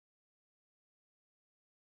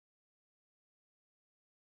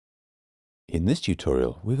In this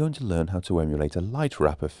tutorial, we're going to learn how to emulate a light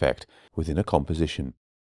wrap effect within a composition.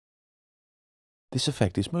 This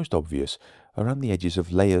effect is most obvious around the edges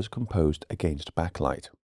of layers composed against backlight.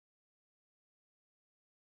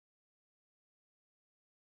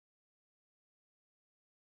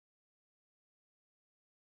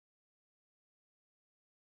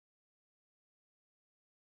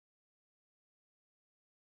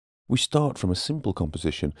 We start from a simple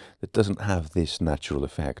composition that doesn't have this natural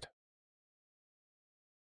effect.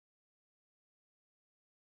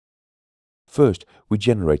 First, we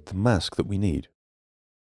generate the mask that we need.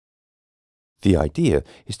 The idea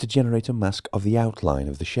is to generate a mask of the outline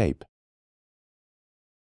of the shape.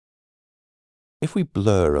 If we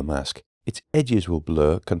blur a mask, its edges will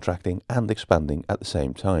blur, contracting and expanding at the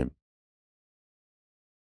same time.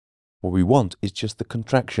 What we want is just the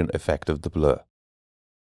contraction effect of the blur.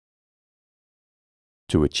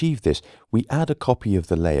 To achieve this, we add a copy of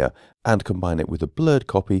the layer and combine it with a blurred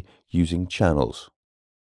copy using channels.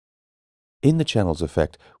 In the channels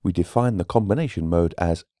effect, we define the combination mode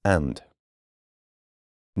as AND.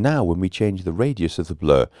 Now when we change the radius of the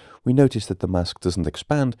blur, we notice that the mask doesn't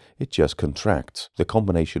expand, it just contracts. The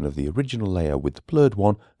combination of the original layer with the blurred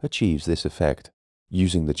one achieves this effect.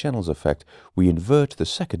 Using the channels effect, we invert the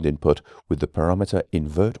second input with the parameter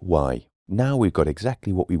invert y. Now we've got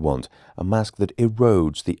exactly what we want, a mask that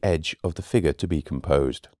erodes the edge of the figure to be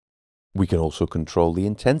composed. We can also control the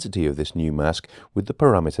intensity of this new mask with the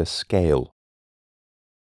parameter scale.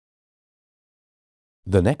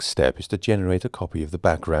 The next step is to generate a copy of the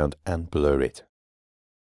background and blur it.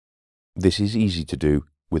 This is easy to do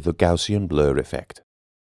with the Gaussian blur effect.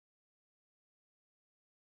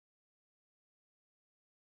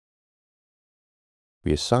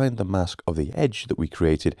 We assign the mask of the edge that we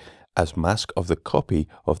created as mask of the copy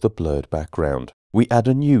of the blurred background. We add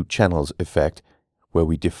a new channels effect where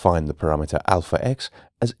we define the parameter alpha x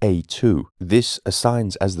as A2. This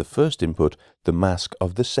assigns as the first input the mask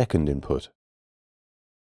of the second input.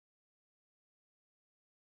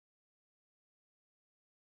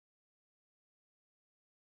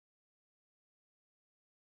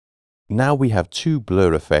 Now we have two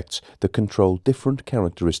blur effects that control different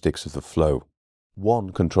characteristics of the flow.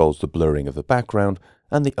 One controls the blurring of the background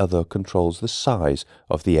and the other controls the size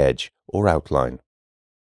of the edge or outline.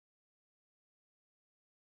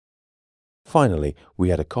 Finally,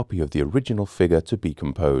 we add a copy of the original figure to be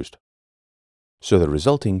composed. So the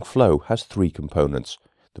resulting flow has three components: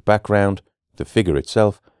 the background, the figure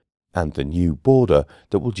itself, and the new border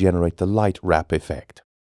that will generate the light wrap effect.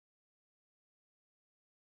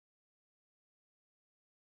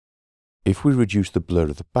 If we reduce the blur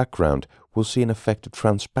of the background, we'll see an effect of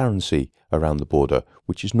transparency around the border,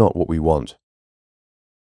 which is not what we want.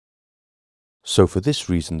 So for this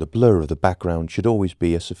reason, the blur of the background should always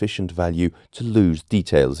be a sufficient value to lose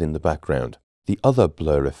details in the background. The other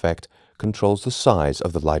blur effect controls the size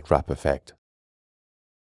of the light wrap effect.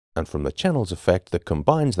 And from the channels effect that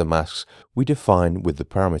combines the masks, we define with the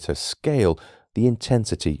parameter scale the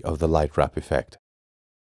intensity of the light wrap effect.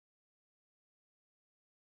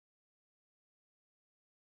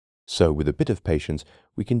 So with a bit of patience,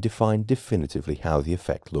 we can define definitively how the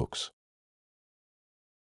effect looks.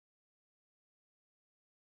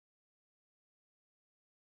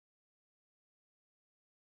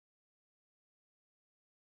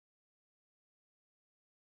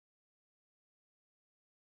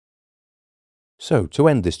 So to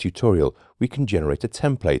end this tutorial, we can generate a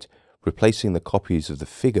template, replacing the copies of the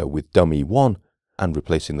figure with dummy 1 and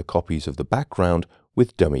replacing the copies of the background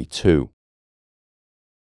with dummy 2.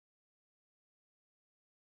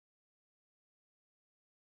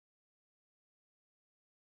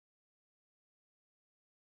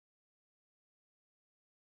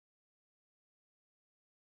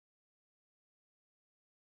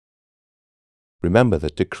 Remember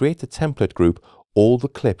that to create a template group, all the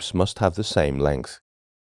clips must have the same length.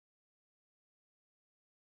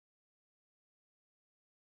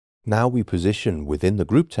 Now we position within the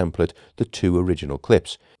group template the two original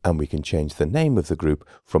clips, and we can change the name of the group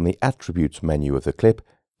from the Attributes menu of the clip,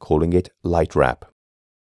 calling it Lightwrap.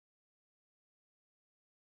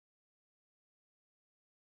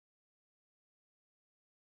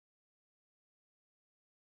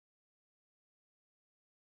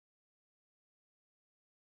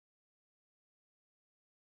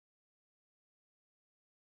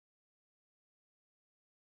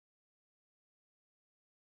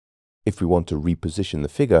 If we want to reposition the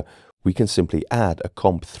figure, we can simply add a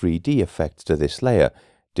Comp 3D effect to this layer,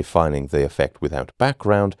 defining the effect without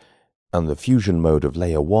background and the fusion mode of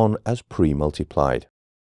layer 1 as pre-multiplied.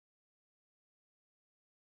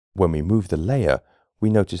 When we move the layer, we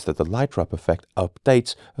notice that the Lightwrap effect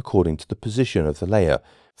updates according to the position of the layer,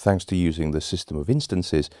 thanks to using the system of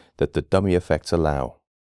instances that the dummy effects allow.